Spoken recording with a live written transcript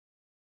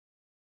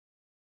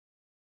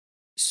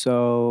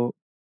So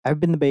I've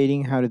been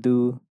debating how to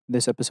do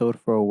this episode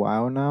for a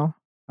while now.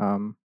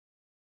 Um,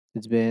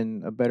 it's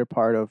been a better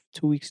part of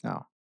 2 weeks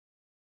now.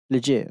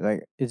 Legit,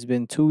 like it's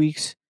been 2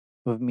 weeks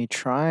of me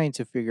trying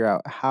to figure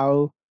out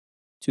how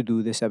to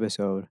do this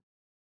episode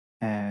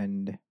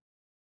and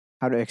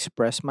how to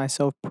express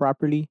myself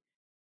properly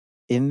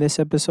in this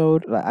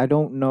episode. Like I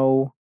don't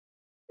know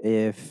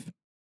if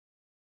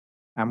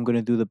I'm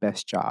gonna do the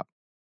best job.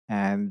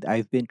 And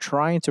I've been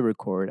trying to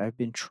record, I've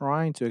been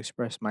trying to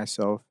express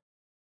myself,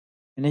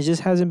 and it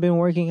just hasn't been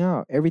working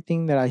out.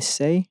 Everything that I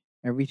say,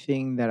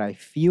 everything that I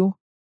feel,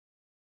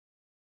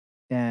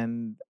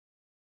 and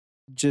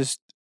just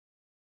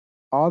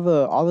all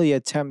the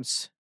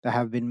attempts that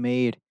have been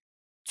made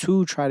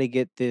to try to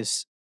get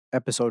this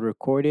episode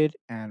recorded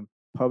and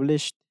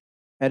published,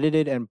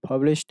 edited and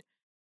published,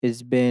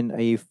 has been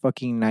a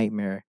fucking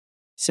nightmare.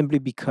 Simply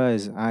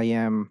because I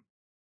am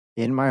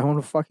in my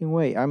own fucking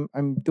way.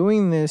 I'm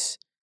doing this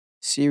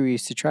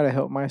series to try to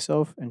help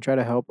myself and try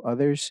to help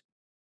others,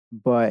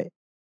 but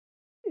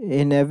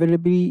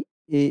inevitably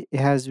it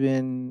has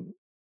been,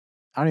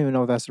 I don't even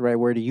know if that's the right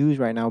word to use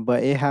right now,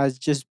 but it has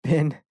just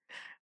been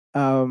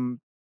um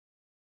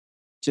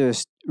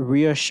just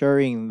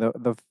reassuring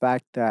the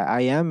fact that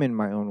I am in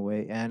my own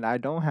way and I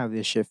don't have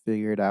this shit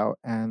figured out,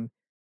 and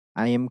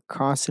I am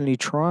constantly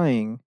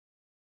trying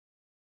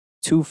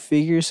to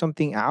figure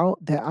something out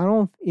that I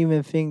don't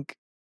even think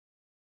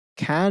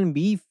can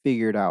be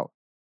figured out.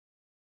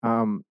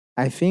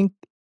 I think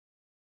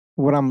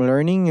what I'm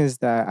learning is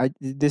that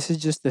this is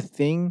just the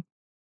thing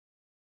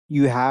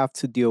you have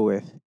to deal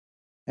with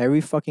every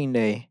fucking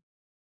day,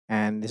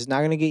 and it's not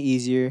going to get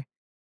easier.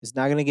 It's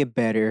not going to get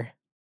better,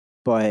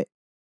 but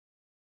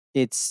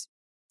it's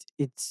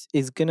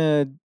it's going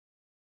to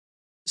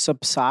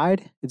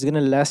subside. It's going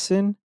to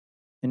lessen.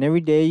 And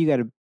every day you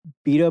gotta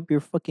beat up your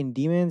fucking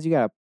demons. You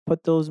gotta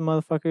put those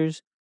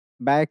motherfuckers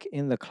back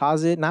in the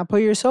closet. Not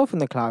put yourself in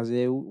the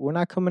closet. We're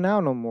not coming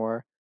out no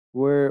more.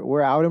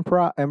 We're out and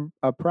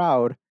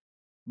proud,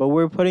 but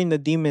we're putting the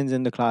demons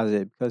in the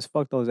closet because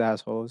fuck those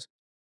assholes.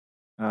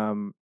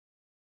 Um,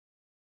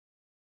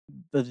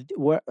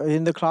 we're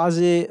in the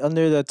closet,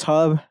 under the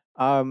tub,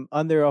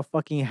 under a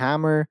fucking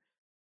hammer,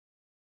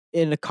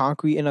 in the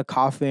concrete, in a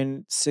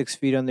coffin, 6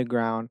 feet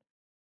underground,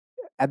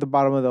 at the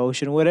bottom of the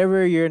ocean,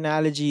 whatever your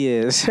analogy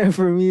is.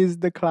 For me, it's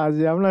the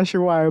closet. I'm not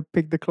sure why I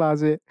picked the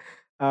closet,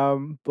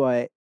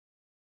 but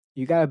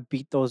you gotta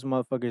beat those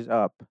motherfuckers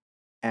up,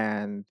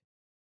 and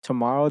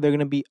tomorrow they're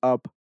gonna be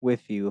up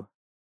with you,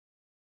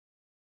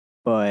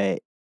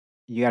 but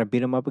you gotta beat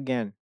them up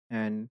again,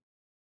 and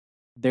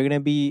they're gonna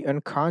be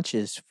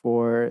unconscious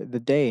for the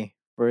day,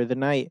 for the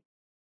night,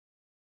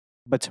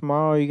 but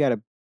tomorrow you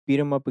gotta beat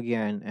them up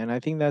again, and I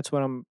think that's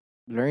what I'm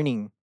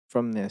learning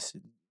from this.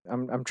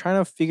 I'm trying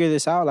to figure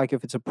this out, like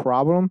if it's a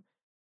problem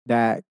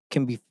that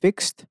can be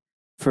fixed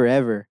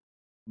forever,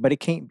 but it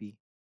can't be.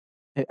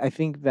 I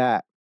think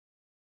that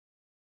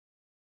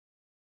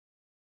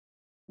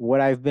what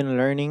I've been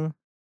learning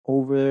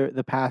over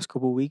the past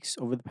couple weeks,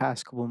 over the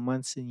past couple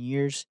months and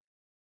years,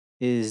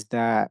 is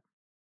that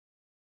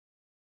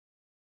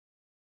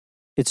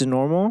it's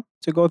normal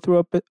to go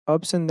through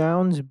ups and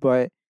downs,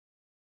 but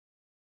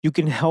you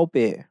can help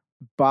it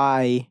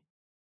by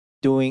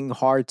doing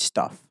hard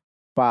stuff,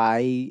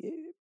 by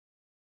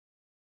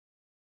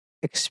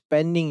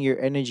expending your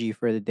energy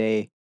for the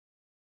day.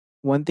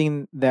 One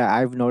thing that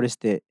I've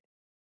noticed, it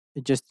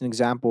just an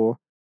example,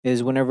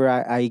 is whenever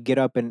I get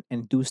up and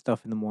do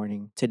stuff in the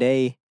morning.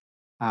 Today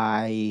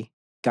I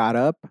got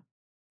up.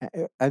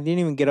 I didn't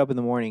even get up in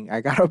the morning.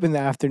 I got up in the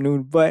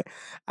afternoon, but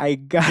I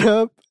got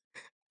up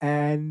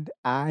and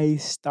I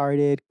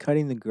started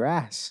cutting the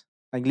grass.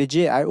 Like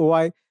legit.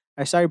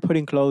 I started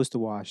putting clothes to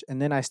wash,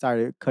 and then I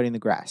started cutting the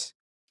grass.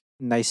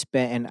 And I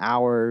spent an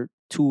hour,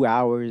 2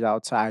 hours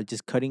outside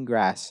just cutting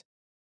grass.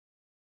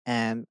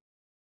 And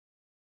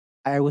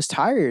I was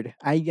tired.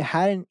 I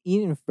hadn't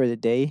eaten for the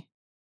day.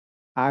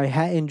 I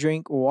hadn't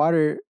drinking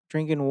water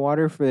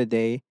for the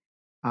day.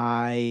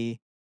 I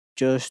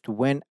just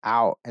went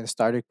out and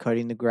started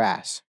cutting the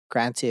grass.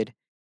 Granted,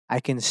 I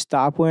can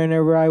stop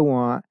whenever I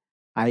want.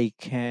 I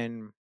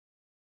can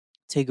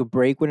take a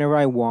break whenever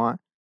I want.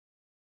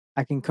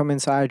 I can come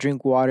inside,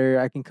 drink water.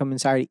 I can come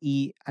inside,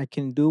 eat. I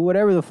can do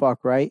whatever the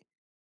fuck, right?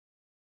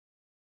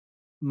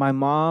 My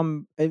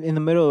mom, in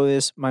the middle of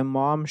this, my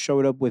mom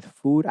showed up with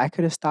food. I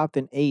could have stopped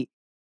and ate,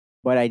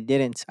 but I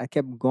didn't. I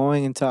kept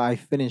going until I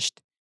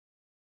finished.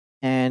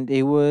 And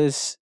it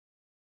was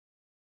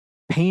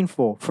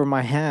painful for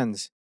my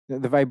hands.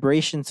 The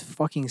vibrations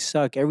fucking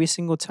suck. Every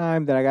single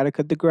time that I gotta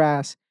cut the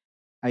grass,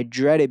 I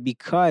dread it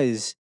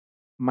because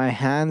my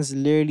hands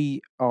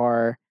literally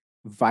are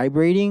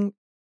vibrating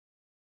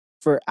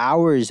for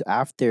hours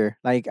after.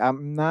 Like I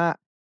don't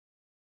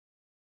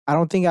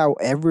think I'll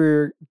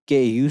ever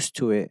get used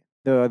to it.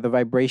 The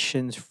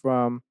vibrations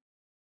from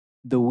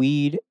the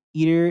weed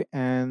eater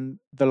and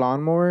the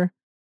lawnmower,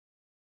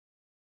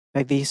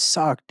 like they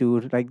suck,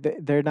 dude. Like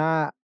they're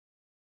not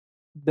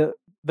the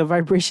the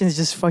vibrations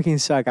just fucking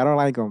suck. I don't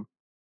like them.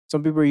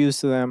 Some people are used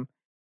to them.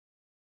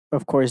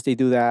 Of course, they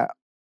do that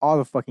all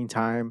the fucking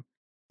time.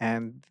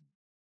 And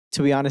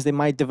to be honest, they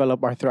might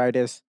develop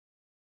arthritis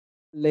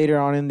later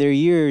on in their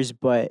years,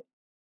 but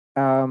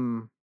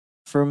um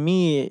for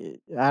me,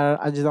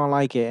 I just don't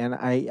like it, and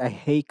I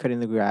hate cutting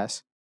the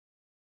grass.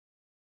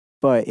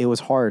 But it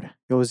was hard.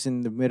 It was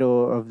in the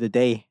middle of the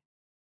day.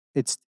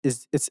 It's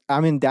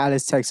I'm in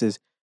Dallas, Texas.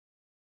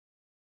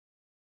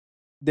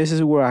 This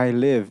is where I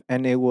live,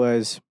 and it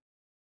was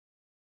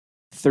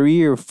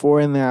 3 or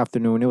 4 in the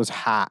afternoon. It was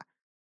hot.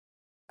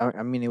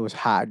 I mean, it was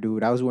hot,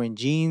 dude. I was wearing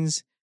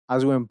jeans. I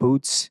was wearing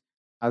boots.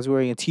 I was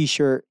wearing a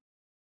t-shirt.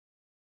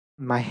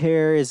 My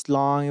hair is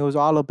long. It was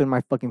all up in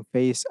my fucking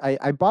face.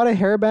 I bought a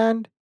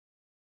hairband,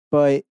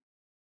 but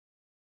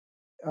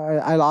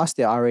I lost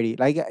it already.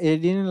 Like it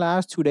didn't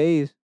last 2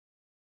 days.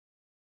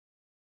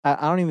 I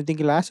don't even think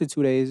it lasted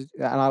 2 days,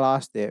 and I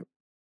lost it.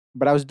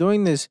 But I was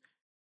doing this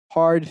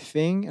hard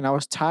thing, and I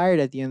was tired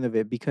at the end of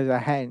it because I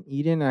hadn't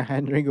eaten. I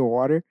hadn't drank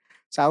water,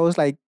 so I was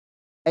like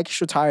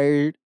extra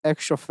tired,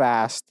 extra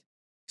fast.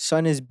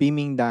 Sun is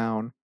beaming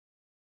down.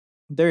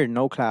 There are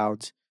no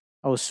clouds.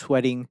 I was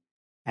sweating,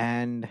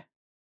 and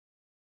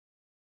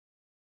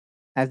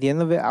at the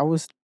end of it, I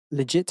was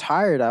legit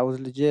tired. I was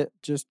legit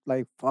just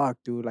like, fuck,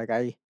 dude. Like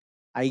I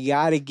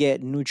gotta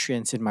get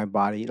nutrients in my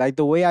body. Like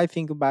the way I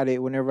think about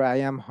it, whenever I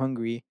am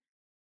hungry,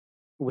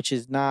 which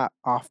is not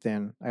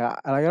often. I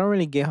don't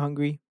really get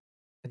hungry.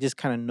 I just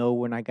kind of know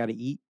when I gotta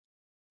eat.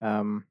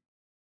 Um,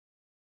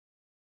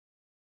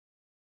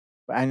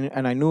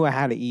 and I knew I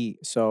had to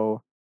eat,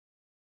 so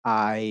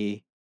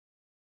I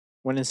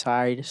went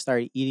inside,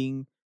 started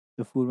eating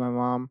the food my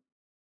mom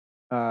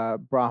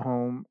brought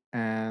home,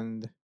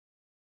 and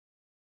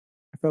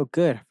I felt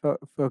good.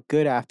 Felt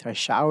good after I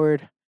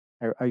showered.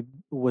 I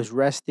was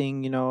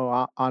resting,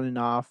 on and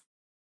off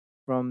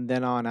from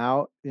then on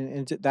out,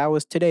 and that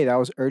was today. That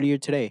was earlier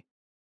today.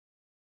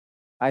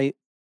 I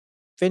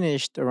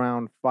finished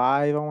around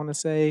 5. I want to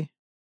say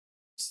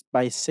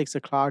by 6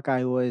 o'clock,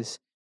 I was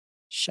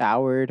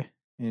showered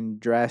and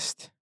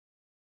dressed,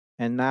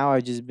 and now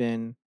I've just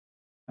been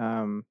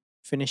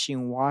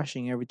finishing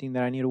washing everything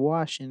that I need to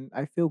wash, and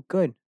I feel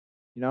good.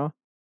 You know,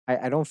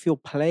 I don't feel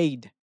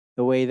plagued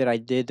the way that I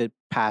did the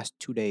past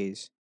 2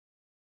 days.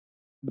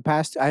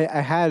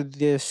 I had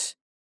this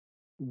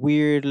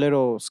weird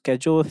little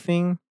schedule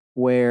thing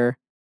where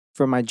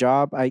for my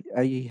job I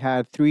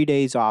had 3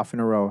 days off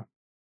in a row,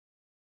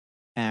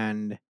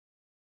 and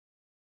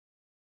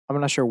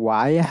I'm not sure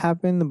why it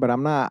happened, but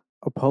I'm not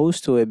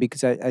opposed to it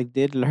because I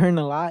did learn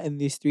a lot in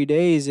these 3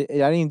 days. I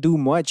didn't do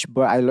much,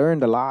 but I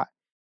learned a lot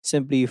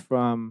simply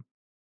from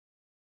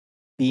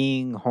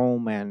being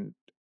home and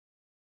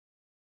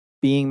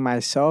being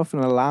myself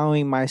and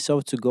allowing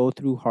myself to go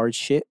through hard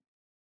shit.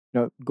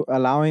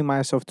 Allowing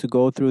myself to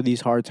go through these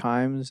hard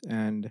times,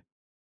 and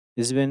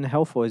it's been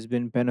helpful. It's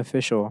been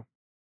beneficial.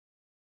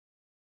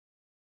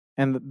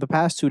 And the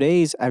past 2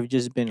 days, I've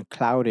just been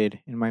clouded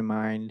in my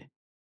mind,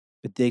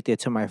 addicted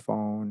to my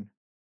phone,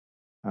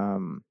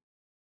 um,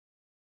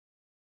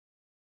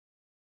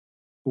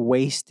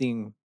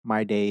 wasting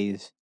my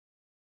days.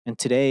 And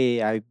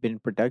today, I've been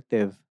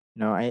productive.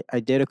 I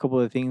did a couple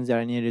of things that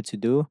I needed to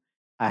do.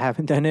 I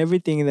haven't done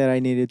everything that I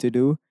needed to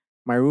do.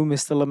 My room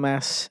is still a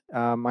mess.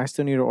 I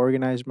still need to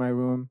organize my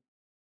room.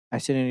 I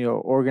still need to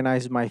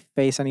organize my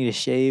face. I need to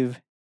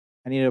shave.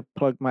 I need to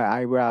plug my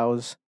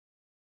eyebrows.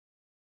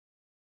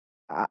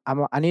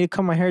 I need to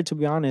cut my hair. To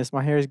be honest,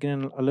 my hair is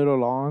getting a little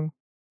long.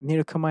 I need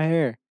to cut my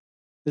hair.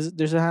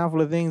 There's a handful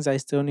of things I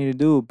still need to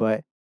do,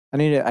 but I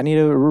need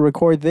to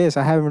record this.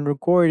 I haven't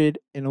recorded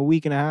in a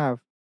week and a half,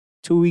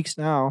 2 weeks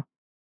now.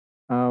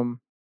 Um,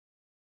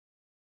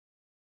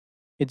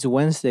 it's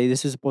Wednesday.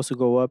 This is supposed to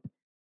go up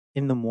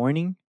in the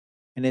morning,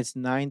 and it's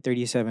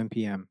 9:37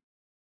 p.m.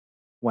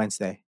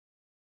 Wednesday.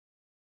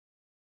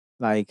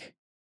 Like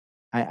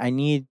I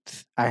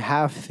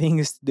have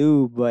things to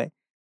do, but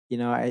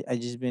I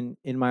just been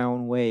in my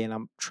own way, and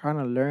I'm trying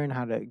to learn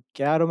how to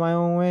get out of my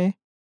own way.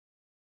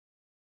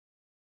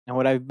 And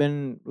what I've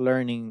been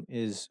learning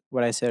is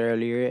what I said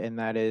earlier, and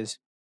that is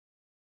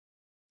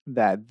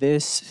that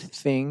this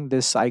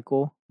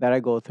cycle that I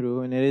go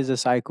through, and it is a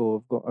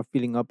cycle of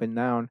feeling up and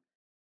down.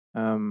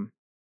 Um,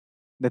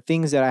 the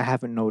things that I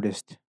haven't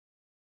noticed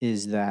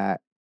is that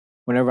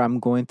whenever I'm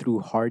going through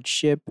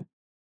hardship,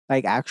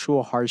 like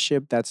actual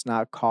hardship that's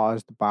not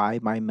caused by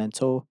my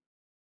mental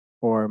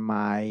or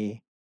my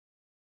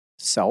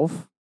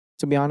self,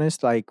 to be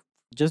honest, like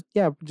just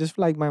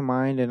like my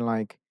mind and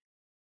like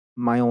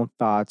my own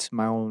thoughts,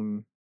 my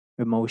own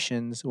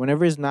emotions.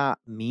 Whenever it's not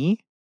me,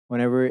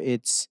 whenever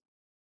it's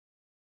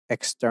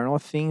external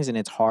things and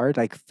it's hard,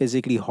 like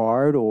physically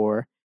hard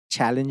or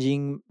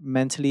challenging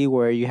mentally,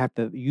 where you have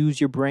to use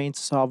your brain to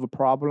solve a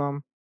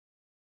problem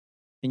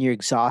and you're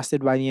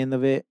exhausted by the end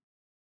of it,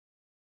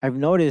 I've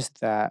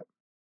noticed that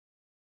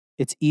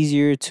it's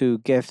easier to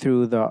get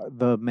through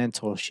the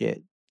mental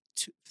shit,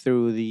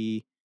 through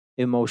the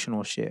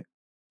emotional shit.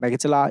 Like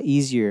it's a lot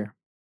easier.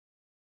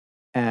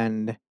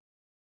 And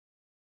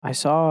I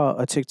saw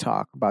a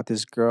TikTok about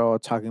this girl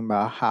talking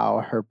about how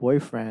her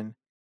boyfriend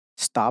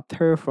stopped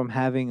her from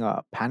having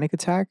a panic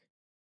attack.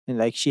 And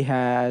like she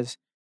has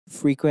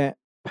frequent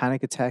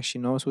panic attacks. She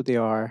knows what they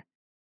are.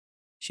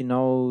 She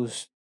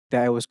knows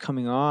that it was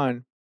coming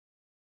on,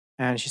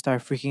 and she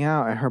started freaking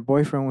out. And her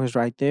boyfriend was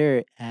right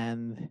there.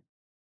 And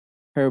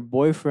her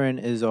boyfriend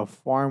is a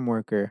farm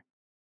worker.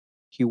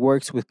 He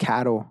works with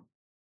cattle.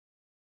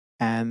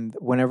 And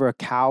whenever a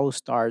cow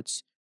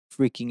starts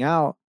freaking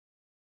out,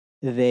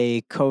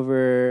 they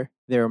cover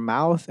their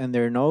mouth and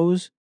their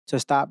nose to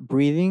stop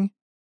breathing,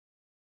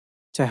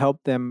 to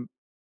help them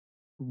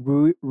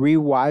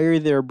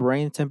rewire their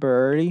brain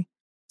temporarily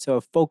to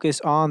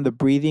focus on the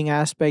breathing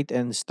aspect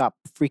and stop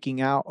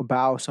freaking out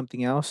about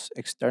something else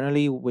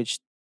externally, which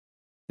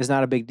is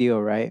not a big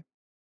deal, right?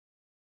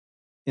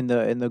 In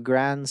the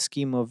grand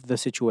scheme of the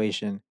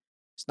situation,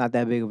 it's not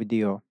that big of a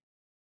deal.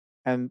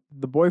 And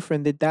the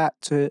boyfriend did that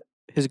to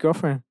his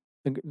girlfriend,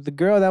 the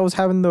girl that was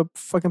having the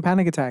fucking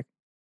panic attack,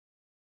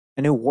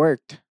 and it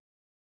worked.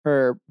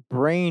 Her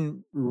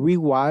brain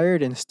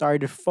rewired and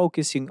started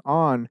focusing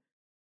on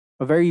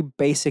a very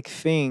basic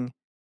thing,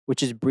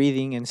 which is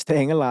breathing and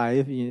staying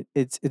alive.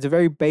 It's a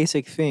very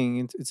basic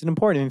thing. It's an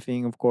important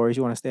thing, of course.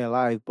 You want to stay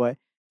alive, but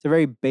it's a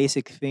very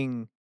basic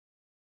thing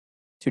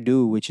to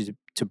do, which is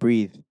to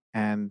breathe.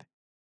 And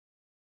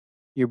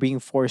you're being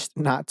forced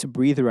not to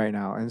breathe right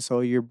now, and so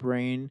your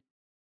brain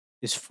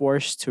is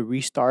forced to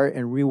restart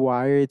and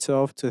rewire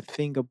itself to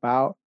think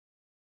about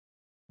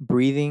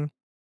breathing,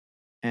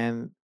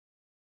 and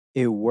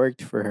it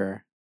worked for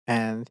her.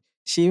 And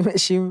she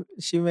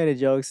made a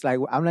joke. It's like,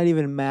 I'm not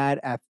even mad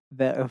at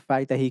the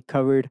fact that he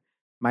covered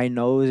my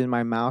nose and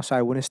my mouth so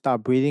I wouldn't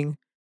stop breathing.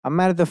 I'm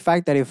mad at the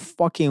fact that it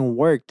fucking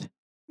worked.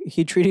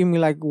 He treated me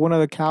like one of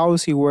the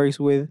cows he works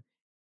with,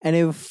 and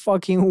it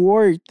fucking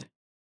worked.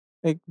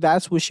 Like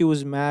that's what she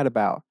was mad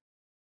about.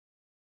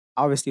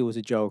 Obviously, it was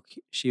a joke.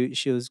 She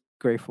was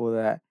grateful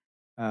that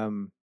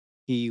um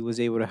he was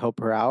able to help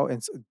her out in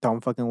a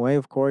dumb fucking way,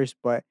 of course,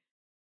 but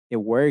it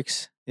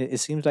works. It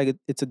seems like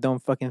it's a dumb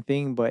fucking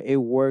thing, but it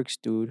works,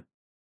 dude.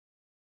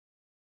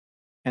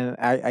 And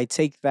I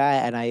take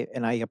that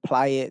and I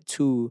apply it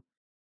to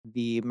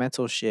the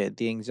mental shit,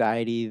 the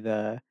anxiety,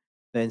 the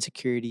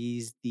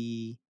insecurities,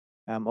 the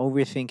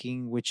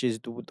overthinking, which is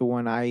the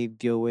one I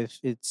deal with.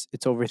 It's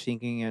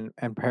overthinking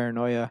and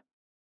paranoia.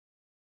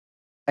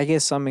 I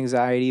guess some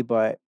anxiety,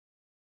 but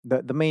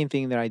the main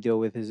thing that I deal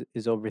with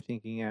is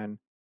overthinking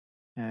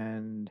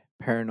and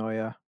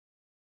paranoia.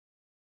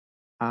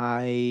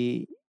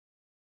 I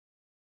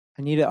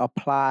I need to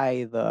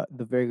apply the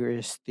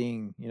vigorous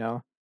thing, you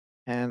know.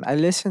 And I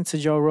listen to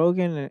Joe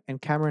Rogan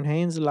and Cameron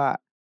Haynes a lot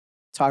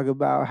talk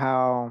about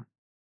how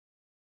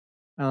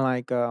and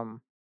like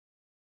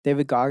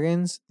David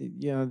Goggins,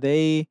 you know,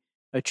 they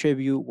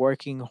attribute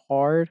working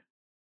hard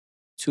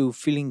to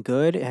feeling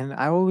good, and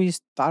I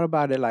always thought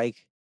about it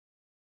like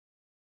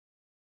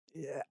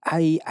yeah,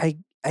 I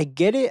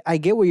get it. I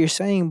get what you're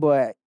saying,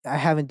 but I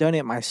haven't done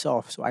it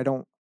myself, so I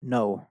don't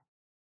know.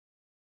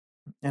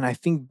 And I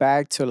think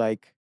back to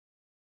like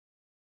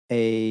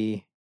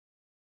a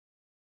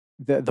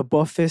the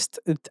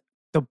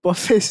the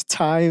buffest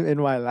time in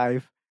my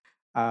life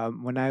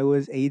when I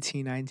was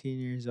 18, 19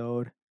 years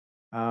old,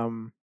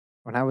 um,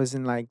 when I was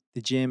in like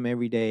the gym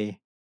every day,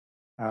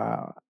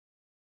 uh,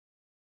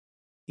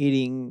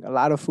 eating a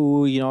lot of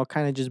food, you know,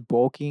 kind of just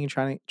bulking,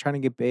 trying to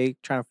get big,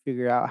 trying to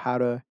figure out how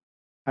to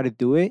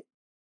do it.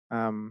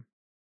 Um,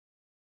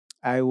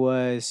 I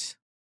was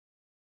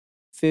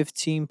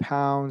 15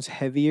 pounds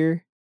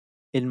heavier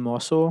in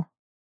muscle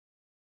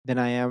than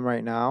I am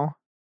right now.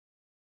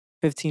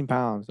 15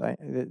 pounds.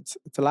 It's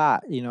a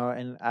lot, you know,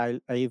 and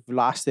I've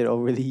lost it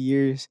over the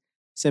years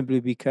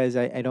simply because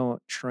I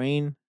don't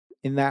train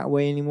in that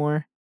way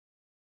anymore.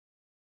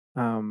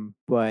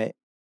 But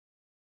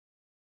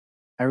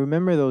I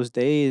remember those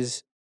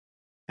days,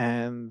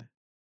 and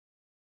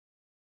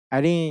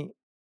I didn't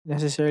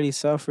necessarily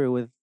suffer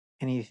with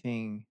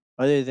anything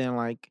other than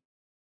like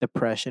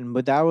depression,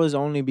 but that was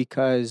only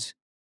because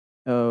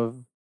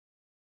of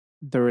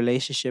the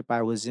relationship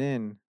I was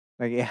in.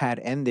 Like it had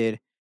ended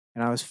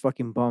and I was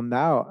fucking bummed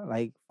out.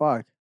 Like,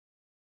 fuck,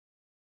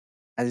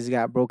 I just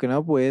got broken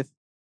up with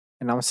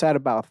and I'm sad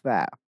about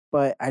that.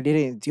 But I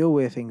didn't deal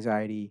with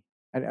anxiety.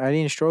 I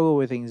didn't struggle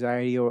with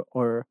anxiety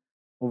or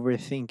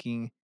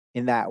overthinking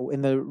in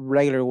the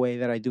regular way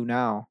that I do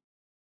now.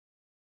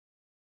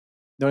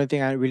 The only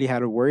thing I really had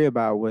to worry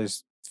about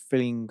was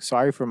feeling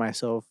sorry for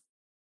myself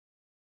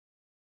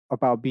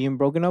about being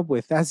broken up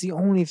with. That's the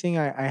only thing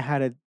I had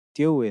to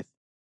deal with.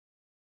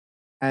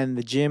 And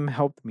the gym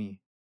helped me.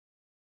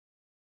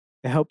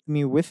 It helped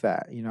me with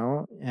that, you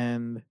know?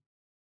 And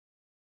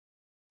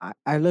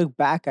I look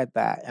back at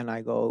that and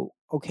I go,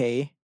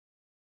 okay,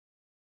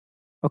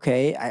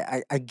 okay,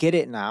 I get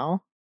it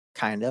now,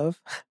 kind of.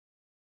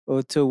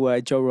 Well, to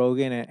what Joe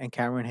Rogan and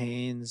Cameron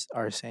Haynes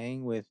are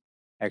saying with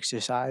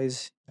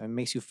exercise, it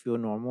makes you feel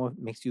normal, it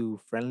makes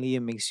you friendly,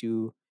 it makes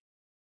you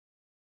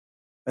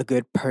a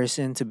good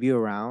person to be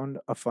around,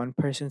 a fun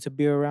person to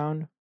be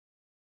around.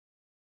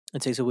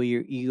 It takes away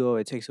your ego,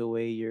 it takes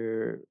away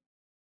your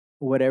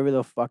whatever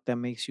the fuck that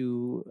makes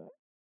you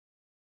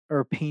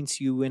or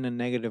paints you in a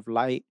negative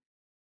light.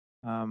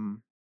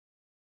 Um,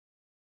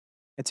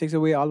 it takes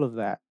away all of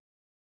that,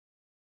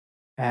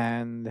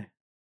 and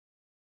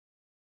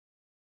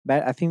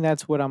that I think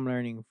that's what I'm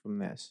learning from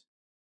this.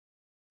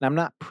 And I'm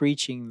not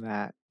preaching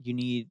that you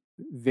need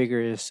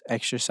vigorous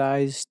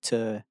exercise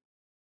to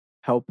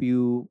help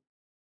you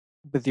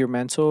with your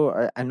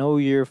mental. I know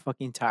you're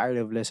fucking tired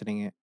of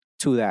listening it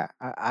to that.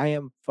 I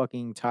am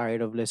fucking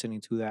tired of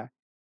listening to that.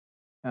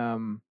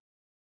 Um,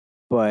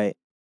 but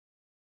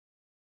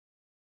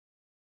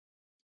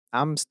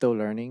I'm still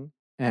learning.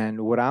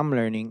 And what I'm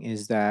learning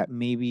is that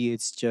maybe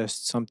it's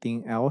just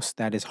something else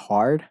that is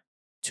hard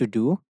to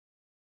do,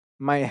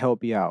 might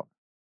help you out.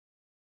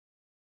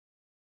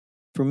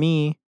 For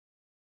me,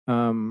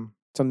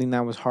 something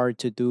that was hard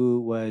to do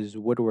was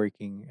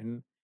woodworking.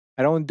 And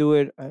I don't do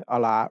it a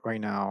lot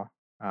right now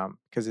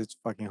because it's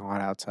fucking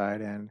hot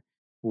outside and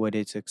wood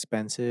is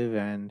expensive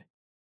and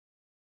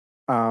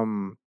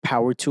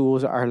power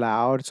tools are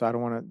loud. So I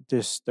don't want to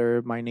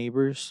disturb my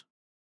neighbors.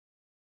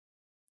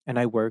 And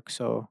I work,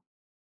 so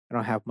I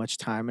don't have much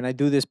time. And I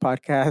do this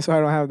podcast, so I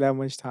don't have that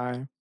much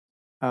time.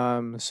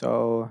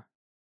 So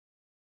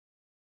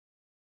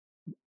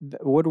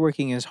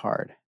woodworking is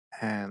hard,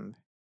 and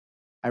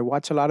I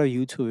watch a lot of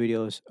YouTube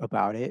videos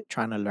about it,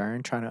 trying to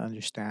learn, trying to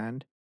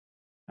understand.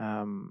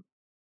 Um,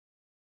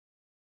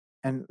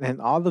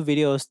 and all the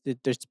videos,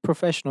 there's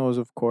professionals,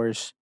 of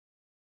course,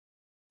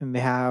 and they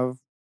have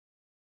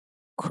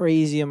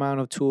crazy amount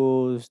of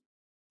tools.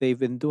 They've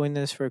been doing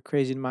this for a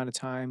crazy amount of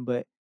time,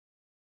 but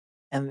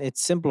and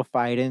it's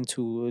simplified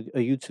into a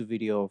YouTube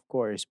video, of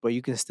course, but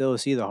you can still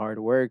see the hard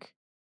work.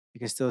 You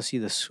can still see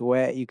the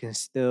sweat. You can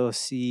still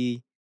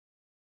see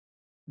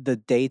the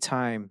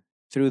daytime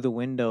through the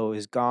window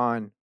is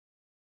gone.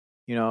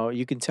 You know,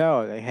 you can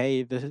tell, like,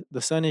 hey,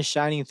 the sun is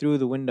shining through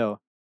the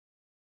window.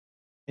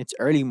 It's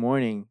early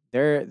morning.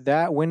 There,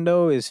 that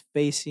window is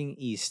facing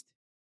east,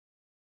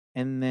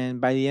 and then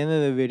by the end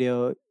of the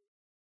video,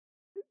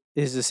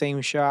 is the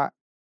same shot,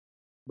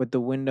 but the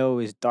window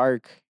is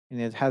dark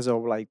and it has a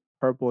like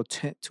purple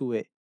tint to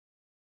it.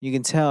 You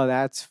can tell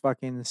that's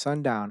fucking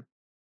sundown.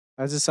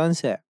 That's a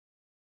sunset,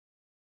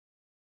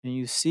 and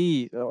you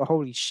see, oh,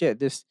 holy shit,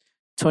 this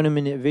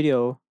 20-minute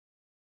video.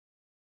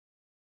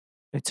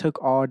 It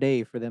took all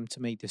day for them to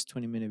make this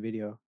 20-minute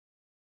video.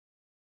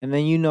 And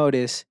then you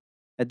notice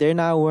that they're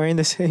not wearing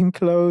the same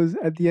clothes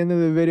at the end of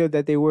the video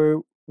that they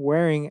were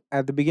wearing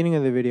at the beginning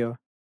of the video.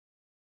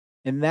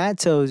 And that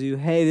tells you,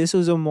 hey, this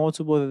was a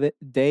multiple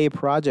day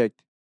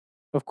project.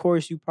 Of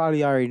course, you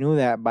probably already knew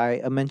that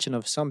by a mention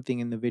of something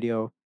in the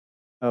video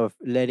of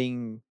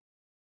letting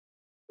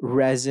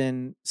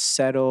resin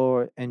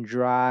settle and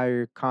dry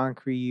or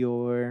concrete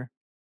or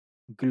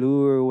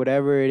glue or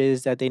whatever it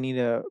is that they need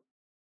to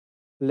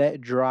let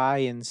dry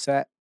and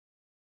set.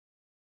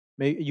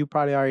 You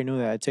probably already knew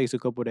that. It takes a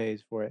couple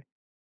days for it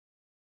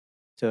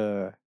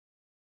to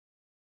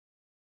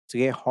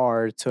get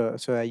hard to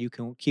so that you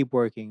can keep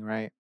working,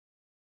 right?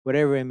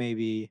 Whatever it may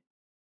be,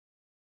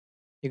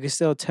 you can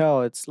still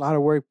tell it's a lot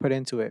of work put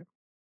into it,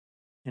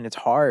 and it's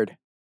hard,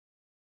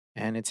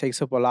 and it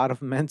takes up a lot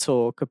of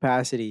mental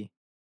capacity,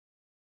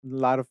 a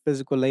lot of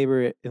physical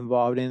labor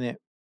involved in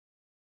it.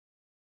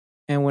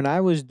 And when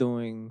I was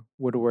doing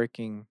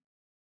woodworking,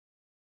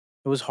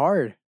 it was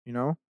hard, you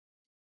know?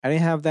 I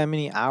didn't have that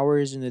many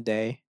hours in the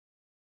day.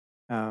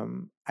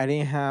 I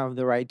didn't have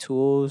the right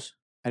tools.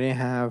 I didn't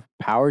have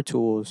power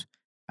tools.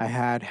 I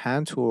had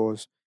hand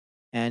tools.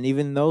 And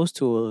even those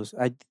tools,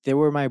 they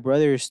were my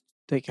brother's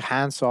like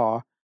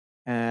handsaw,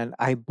 and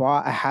I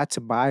had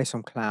to buy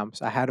some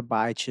clamps. I had to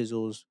buy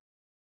chisels.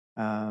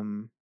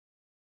 Um,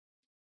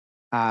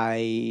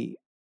 I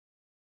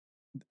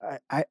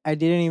I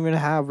didn't even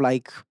have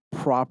like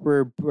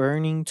proper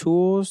burning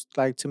tools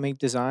like to make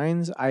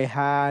designs.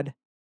 I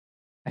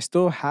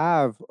still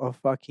have a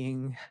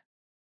fucking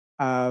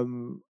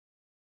um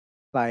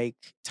like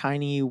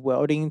tiny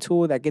welding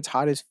tool that gets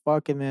hot as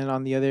fuck, and then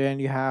on the other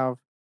end you have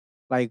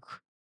like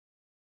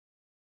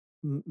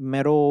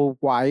metal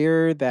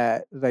wire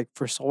that like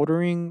for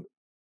soldering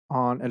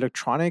on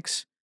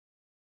electronics.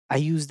 I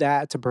use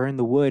that to burn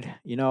the wood,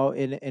 you know,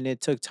 and it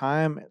took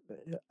time.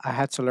 I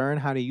had to learn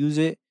how to use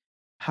it,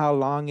 how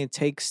long it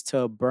takes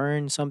to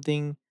burn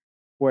something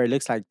where it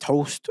looks like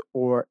toast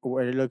or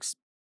where it looks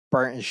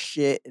burnt as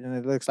shit and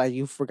it looks like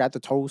you forgot to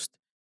toast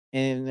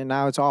and then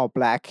now it's all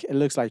black. It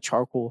looks like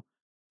charcoal.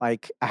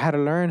 Like I had to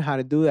learn how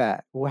to do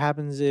that. What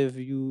happens if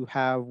you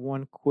have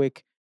one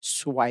quick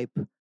swipe?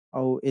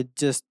 Oh, it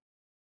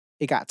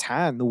got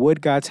tan. The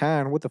wood got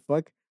tan. What the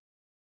fuck?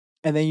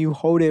 And then you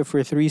hold it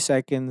for 3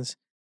 seconds,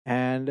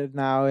 and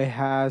now it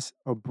has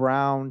a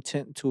brown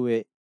tint to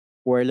it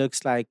where it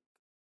looks like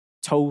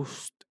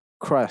toast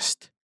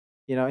crust,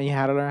 you know, and you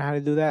had to learn how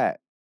to do that.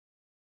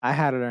 I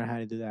had to learn how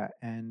to do that,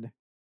 and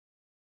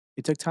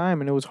it took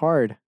time and it was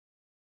hard.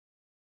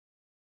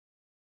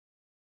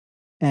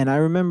 And I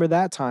remember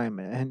that time,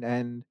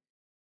 and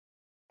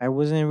I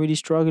wasn't really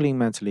struggling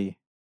mentally.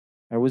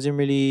 I wasn't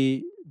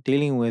really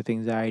dealing with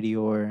anxiety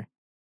or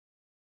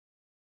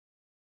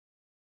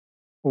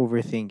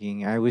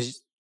overthinking. I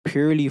was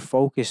purely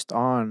focused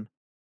on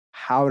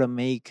how to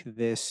make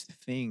this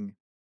thing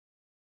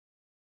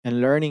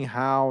and learning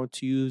how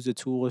to use the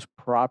tools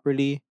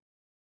properly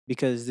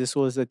because this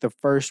was like the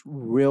first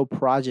real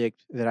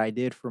project that I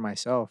did for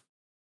myself.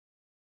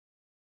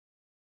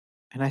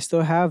 And I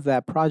still have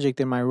that project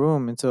in my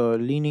room. It's a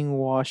leaning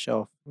wall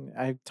shelf.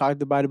 I've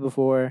talked about it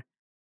before.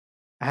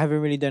 I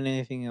haven't really done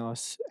anything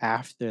else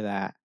after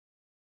that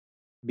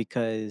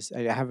because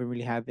I haven't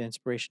really had the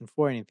inspiration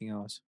for anything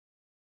else.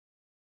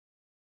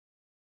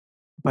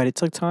 But it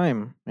took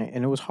time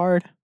and it was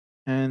hard.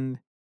 And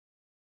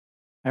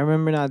I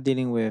remember not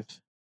dealing with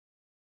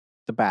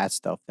the bad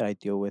stuff that I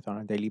deal with on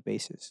a daily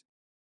basis.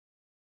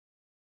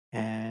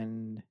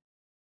 And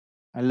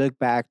I look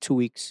back 2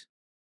 weeks,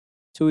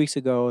 2 weeks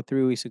ago,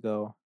 3 weeks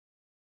ago,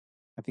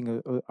 I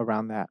think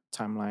around that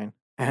timeline.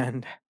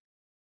 And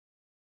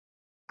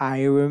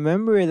I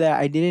remember that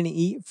I didn't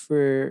eat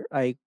for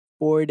like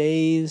 4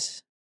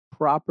 days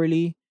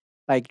properly,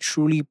 like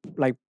truly,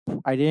 like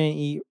I didn't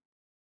eat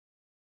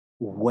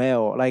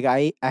well. Like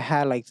I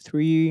had like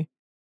three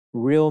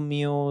real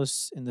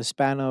meals in the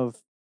span of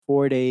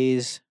 4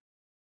 days.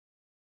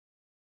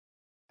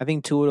 I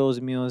think two of those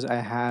meals I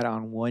had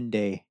on one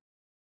day.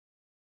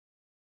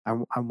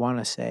 I want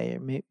to say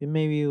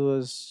maybe it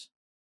was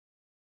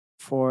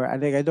four. I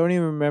think I don't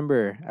even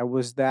remember. I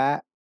was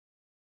that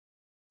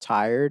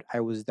tired.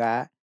 I was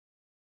that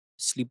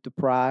sleep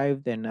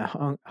deprived and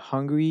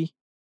hungry.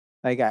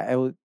 Like I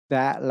was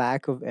that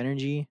lack of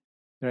energy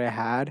that I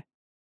had,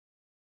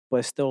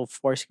 but still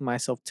forcing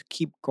myself to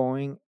keep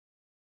going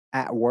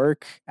at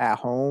work, at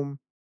home,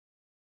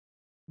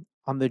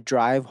 on the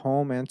drive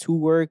home and to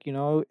work.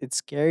 It's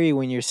scary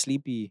when you're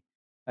sleepy.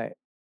 Like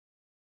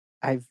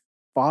I've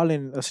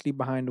fallen asleep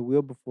behind the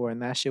wheel before,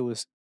 and that shit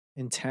was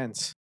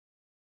intense.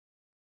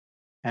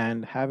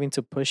 And having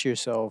to push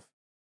yourself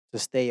to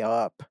stay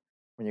up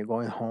when you're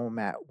going home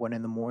at 1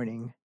 in the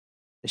morning,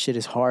 the shit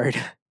is hard.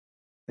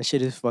 That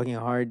shit is fucking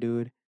hard,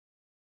 dude.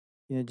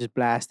 Just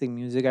blasting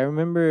music. I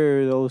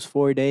remember those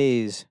 4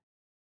 days,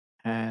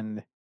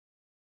 and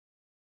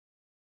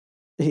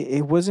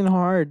it wasn't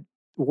hard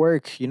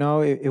work.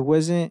 It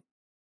wasn't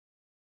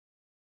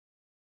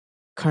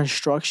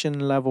construction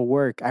level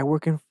work. I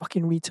work in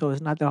fucking retail.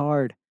 It's not that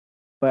hard.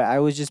 But I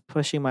was just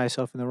pushing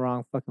myself in the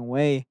wrong fucking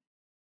way.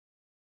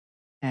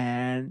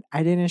 And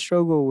I didn't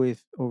struggle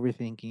with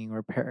overthinking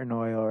or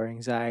paranoia or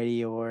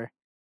anxiety or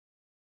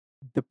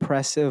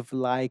depressive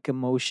like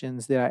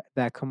emotions that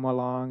come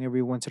along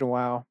every once in a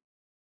while.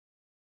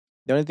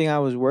 The only thing I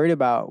was worried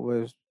about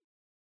was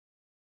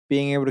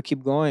being able to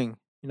keep going.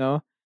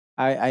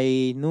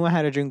 I knew I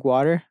had to drink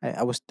water.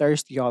 I was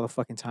thirsty all the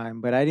fucking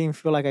time, but I didn't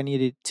feel like I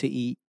needed to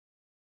eat.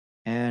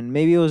 And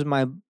maybe it was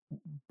my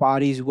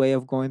body's way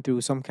of going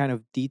through some kind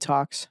of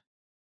detox.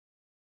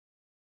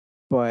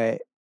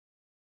 But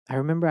I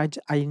remember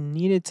I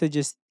needed to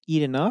just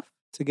eat enough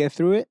to get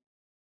through it.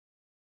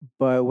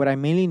 But what I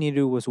mainly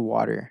needed was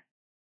water.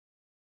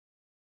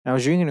 I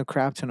was drinking a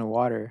crap ton of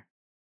water,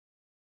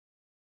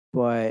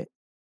 but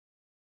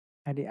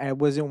I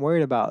wasn't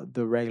worried about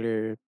the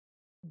regular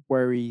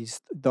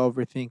worries, the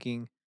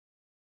overthinking.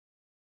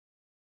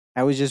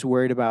 I was just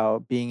worried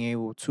about being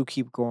able to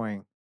keep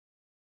going,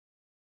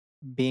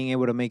 being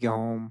able to make it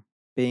home,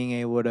 being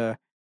able to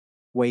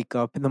wake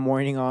up in the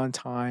morning on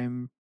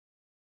time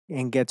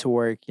and get to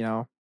work.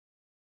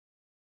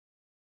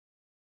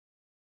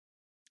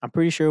 I'm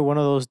pretty sure one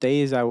of those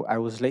days I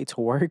was late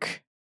to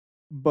work,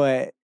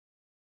 but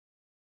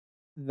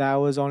that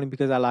was only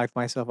because I locked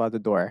myself out the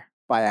door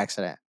by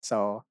accident.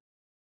 So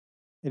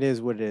it is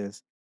what it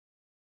is.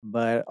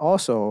 But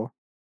also,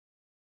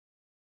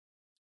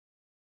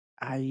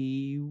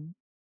 I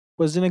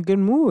was in a good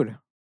mood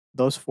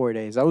those 4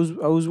 days. I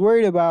was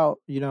worried about,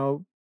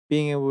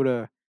 being able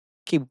to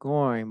keep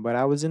going, but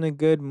I was in a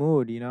good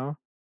mood.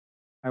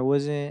 I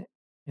wasn't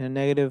in a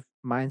negative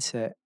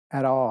mindset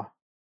at all.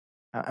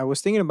 I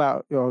was thinking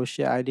about, oh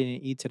shit, I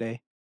didn't eat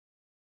today.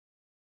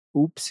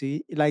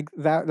 Oopsie. Like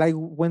that, like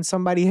when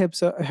somebody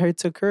hits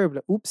a curb,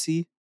 like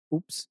oopsie,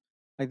 oops.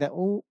 Like that,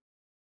 oh,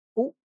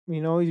 oh,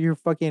 your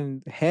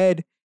fucking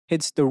head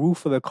hits the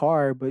roof of the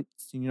car, but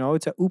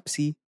it's a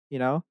oopsie.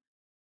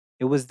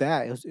 It was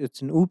that.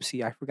 It's an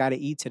oopsie. I forgot to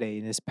eat today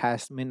and it's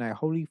past midnight.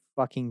 Holy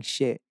fucking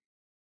shit.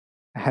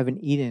 I haven't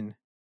eaten.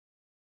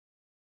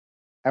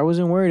 I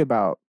wasn't worried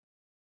about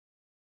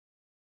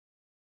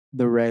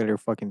the regular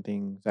fucking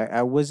things.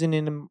 I wasn't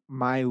in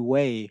my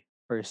way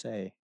per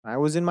se. I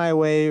was in my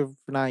way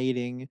for not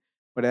eating,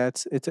 but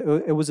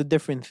it was a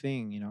different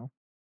thing.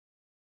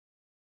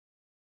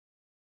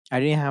 I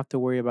didn't have to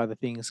worry about the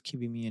things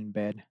keeping me in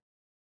bed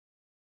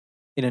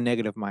in a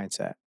negative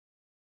mindset.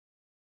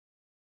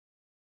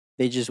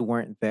 They just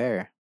weren't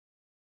there.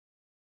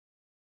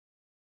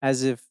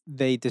 As if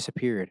they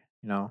disappeared.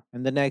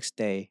 And the next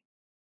day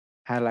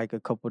had like a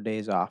couple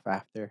days off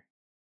after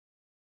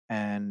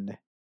and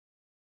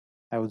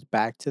I was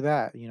back to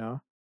that.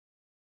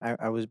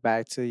 I was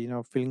back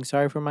to, feeling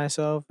sorry for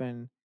myself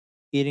and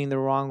eating the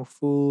wrong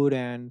food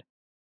and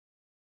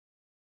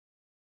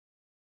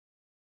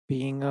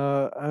being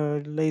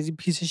a lazy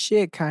piece of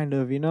shit, kind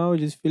of,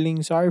 just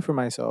feeling sorry for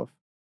myself.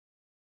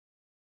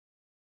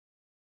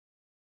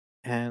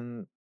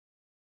 And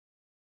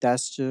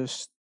that's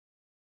just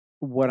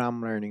what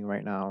I'm learning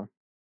right now.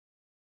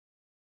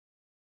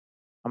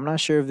 I'm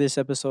not sure if this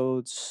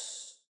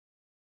episode's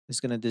is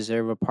gonna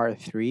deserve a part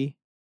three.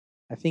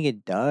 I think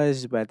it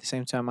does, but at the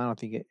same time, I don't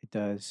think it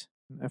does.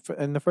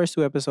 In the first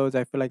two episodes,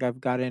 I feel like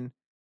I've gotten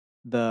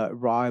the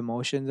raw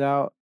emotions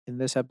out. In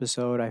this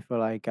episode, I feel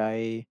like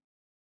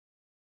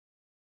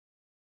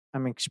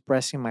I'm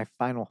expressing my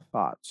final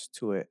thoughts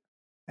to it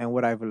and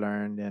what I've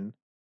learned and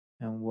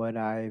what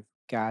I've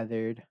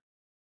gathered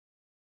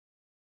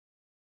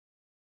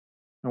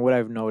and what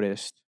I've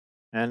noticed.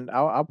 And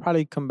I'll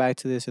probably come back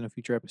to this in a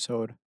future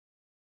episode,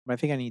 but I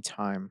think I need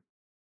time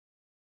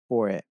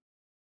for it.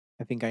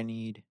 I think I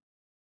need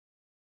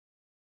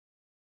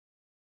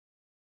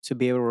to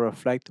be able to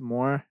reflect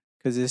more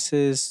because this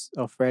is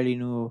a fairly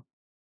new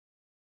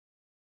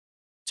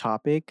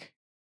topic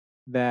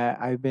that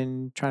I've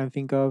been trying to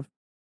think of.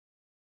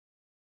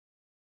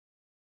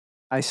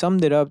 I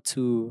summed it up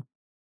to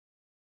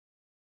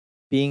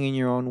being in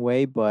your own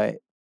way, but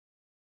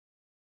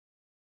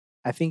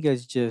I think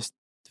it's just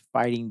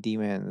fighting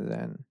demons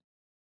and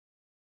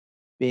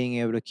being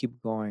able to keep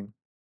going.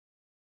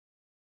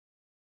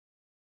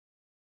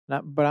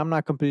 But I'm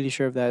not completely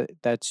sure if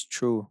that's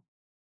true.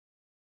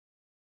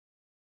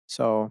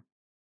 So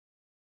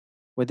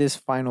with this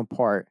final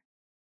part,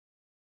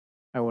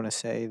 I want to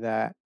say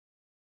that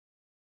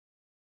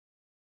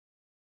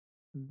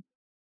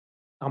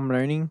I'm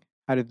learning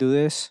how to do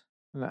this,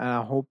 and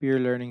I hope you're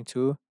learning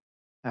too.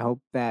 I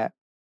hope that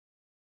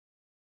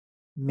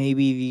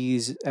maybe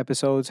these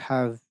episodes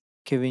have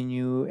given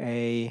you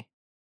a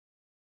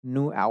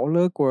new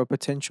outlook or a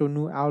potential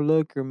new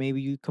outlook, or maybe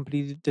you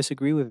completely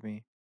disagree with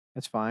me.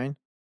 That's fine.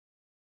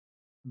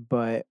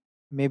 But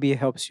maybe it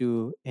helps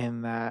you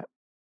in that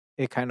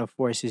it kind of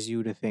forces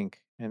you to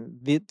think. And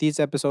these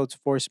episodes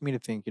force me to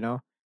think,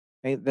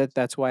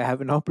 that's why I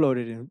haven't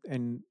uploaded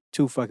in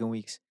 2 fucking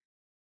weeks.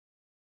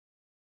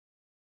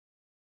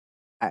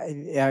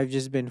 I've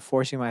just been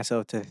forcing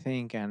myself to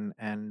think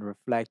and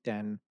reflect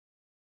and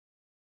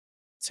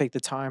take the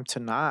time to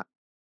not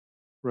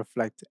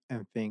reflect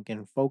and think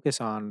and focus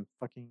on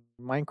fucking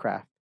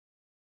Minecraft.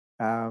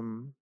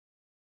 Um,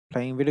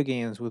 Playing video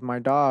games with my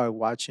dog,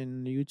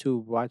 watching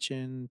YouTube,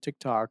 watching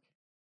TikTok,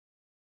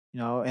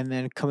 and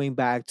then coming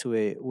back to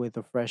it with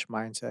a fresh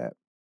mindset.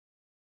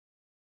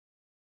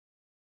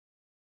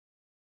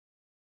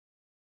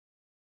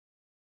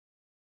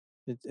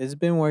 It's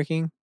been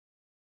working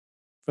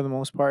for the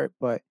most part,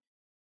 but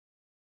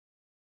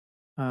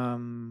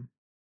um,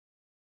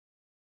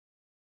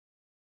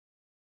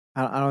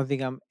 I don't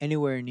think I'm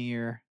anywhere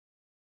near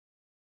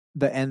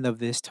the end of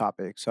this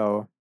topic.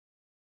 So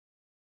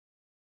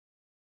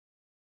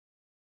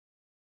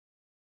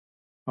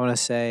I want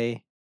to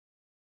say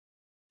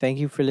thank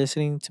you for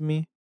listening to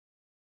me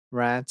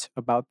rant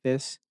about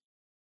this.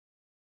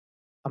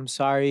 I'm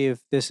sorry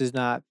if this is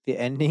not the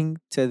ending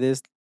to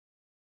this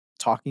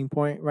talking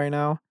point right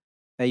now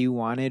that you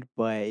wanted,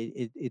 but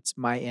it's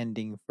my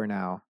ending for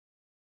now.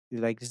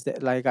 Like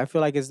I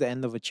feel like it's the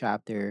end of a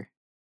chapter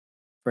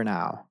for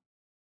now.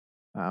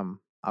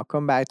 I'll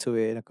come back to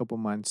it in a couple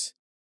months,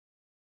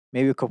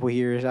 maybe a couple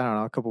years. I don't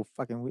know, a couple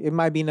it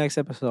might be next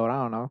episode.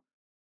 I don't know,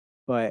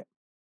 but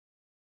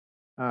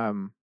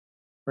um,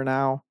 for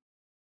now,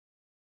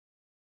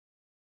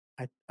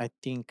 I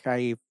think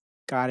I've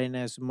gotten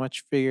as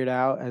much figured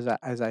out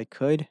as I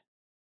could.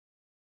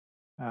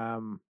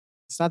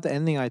 It's not the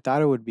ending I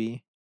thought it would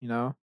be. You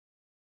know,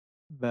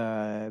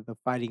 the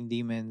fighting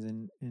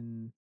demons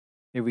and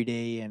every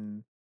day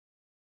and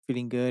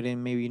feeling good,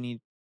 and maybe you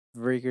need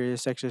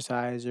rigorous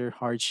exercise or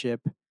hardship.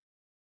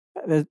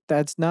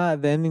 That's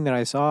not the ending that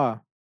I saw,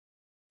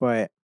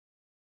 but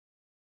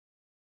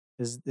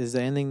is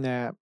the ending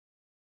that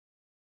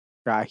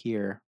got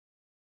here.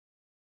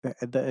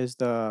 It's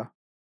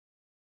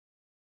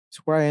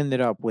where I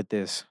ended up with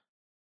this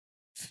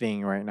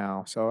thing right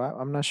now. So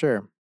I'm not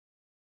sure.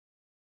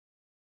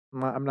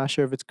 I'm not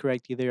sure if it's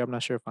correct either. I'm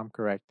not sure if I'm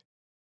correct.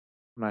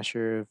 I'm not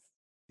sure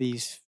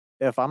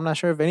if I'm not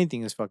sure if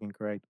anything is fucking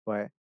correct,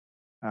 but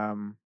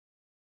um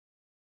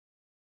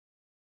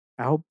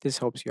I hope this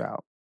helps you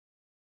out.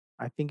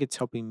 I think it's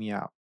helping me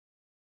out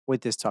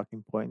with this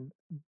talking point.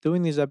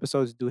 Doing these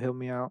episodes do help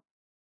me out,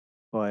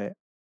 but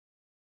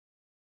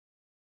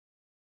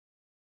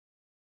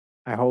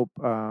I hope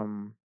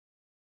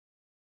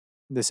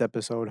this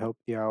episode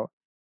helped you out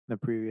the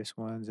previous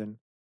ones, and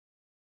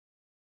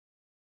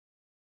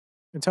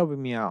it's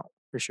helping me out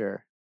for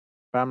sure.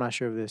 But I'm not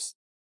sure if this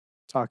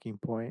talking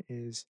point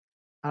is,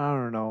 I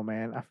don't know,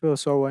 man. I feel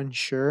so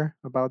unsure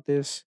about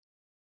this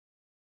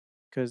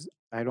because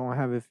I don't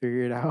have it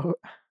figured out,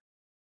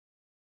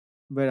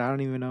 but I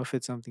don't even know if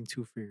it's something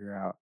to figure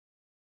out.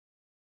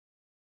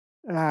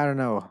 I don't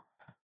know.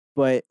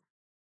 But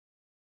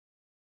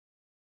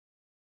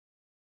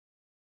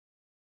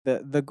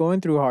the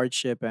going through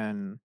hardship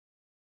and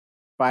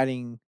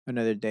fighting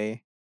another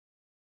day,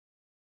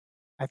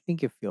 I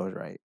think it feels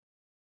right.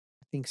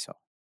 think so.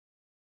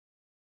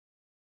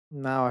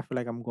 Now I feel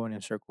like I'm going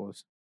in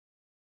circles,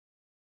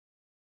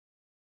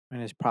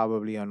 and it's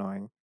probably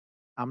annoying.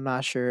 I'm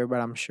not sure, but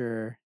I'm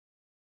sure.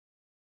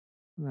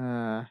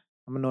 I'm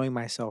annoying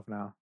myself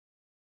now.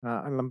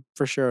 And I'm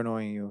for sure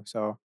annoying you.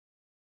 So,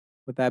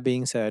 with that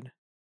being said,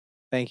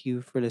 thank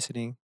you for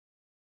listening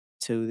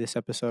to this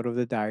episode of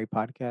the Diary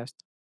Podcast.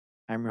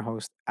 I'm your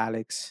host,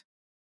 Alex.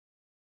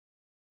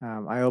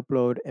 I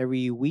upload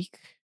every week,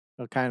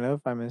 kind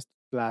of. I missed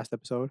the last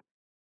episode.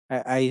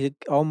 I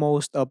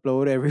almost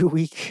upload every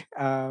week.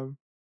 I'm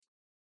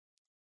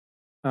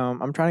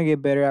trying to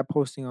get better at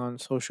posting on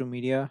social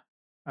media.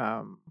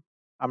 Um,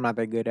 I'm not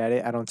that good at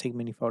it. I don't take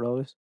many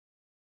photos,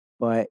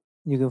 but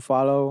you can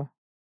follow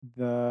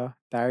the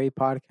Diary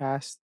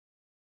Podcast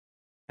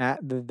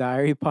at the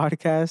Diary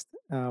Podcast,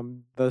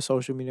 the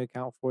social media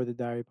account for the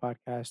Diary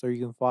Podcast, or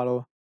you can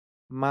follow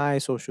my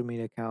social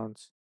media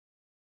accounts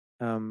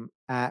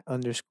at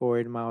underscore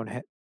in my own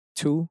head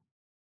two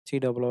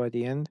TOO at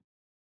the end.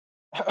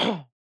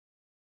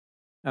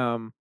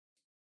 um,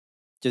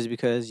 just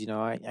because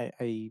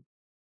I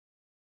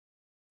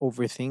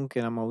overthink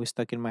and I'm always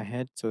stuck in my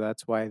head, so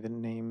that's why the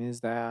name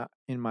is that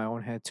in my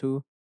own head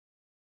too.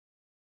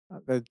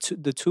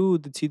 The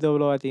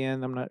TOO at the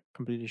end. I'm not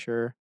completely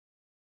sure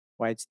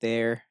why it's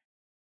there.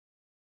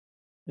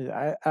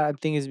 I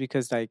think it's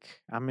because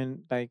like I'm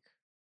in like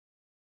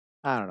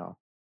I don't know.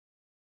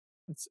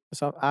 It's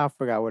some I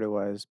forgot what it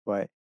was,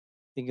 but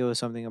I think it was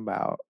something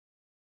about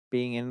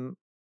being in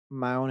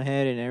my own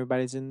head and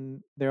everybody's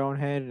in their own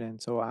head,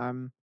 and so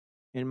I'm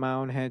in my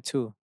own head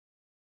too.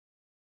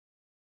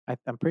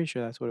 I'm pretty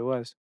sure that's what it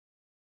was.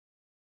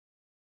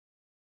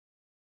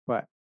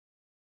 But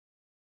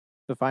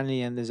to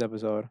finally end this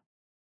episode,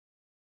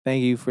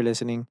 thank you for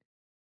listening.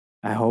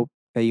 I hope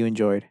that you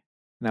enjoyed,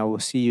 and I will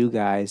see you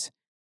guys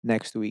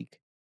next week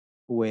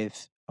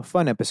with a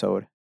fun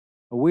episode,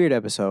 a weird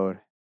episode.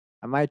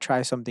 I might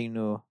try something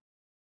new,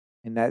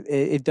 and that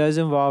it does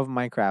involve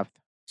Minecraft.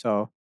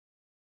 So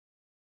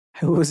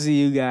I will see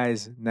you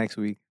guys next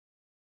week.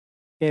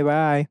 Okay,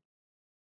 bye.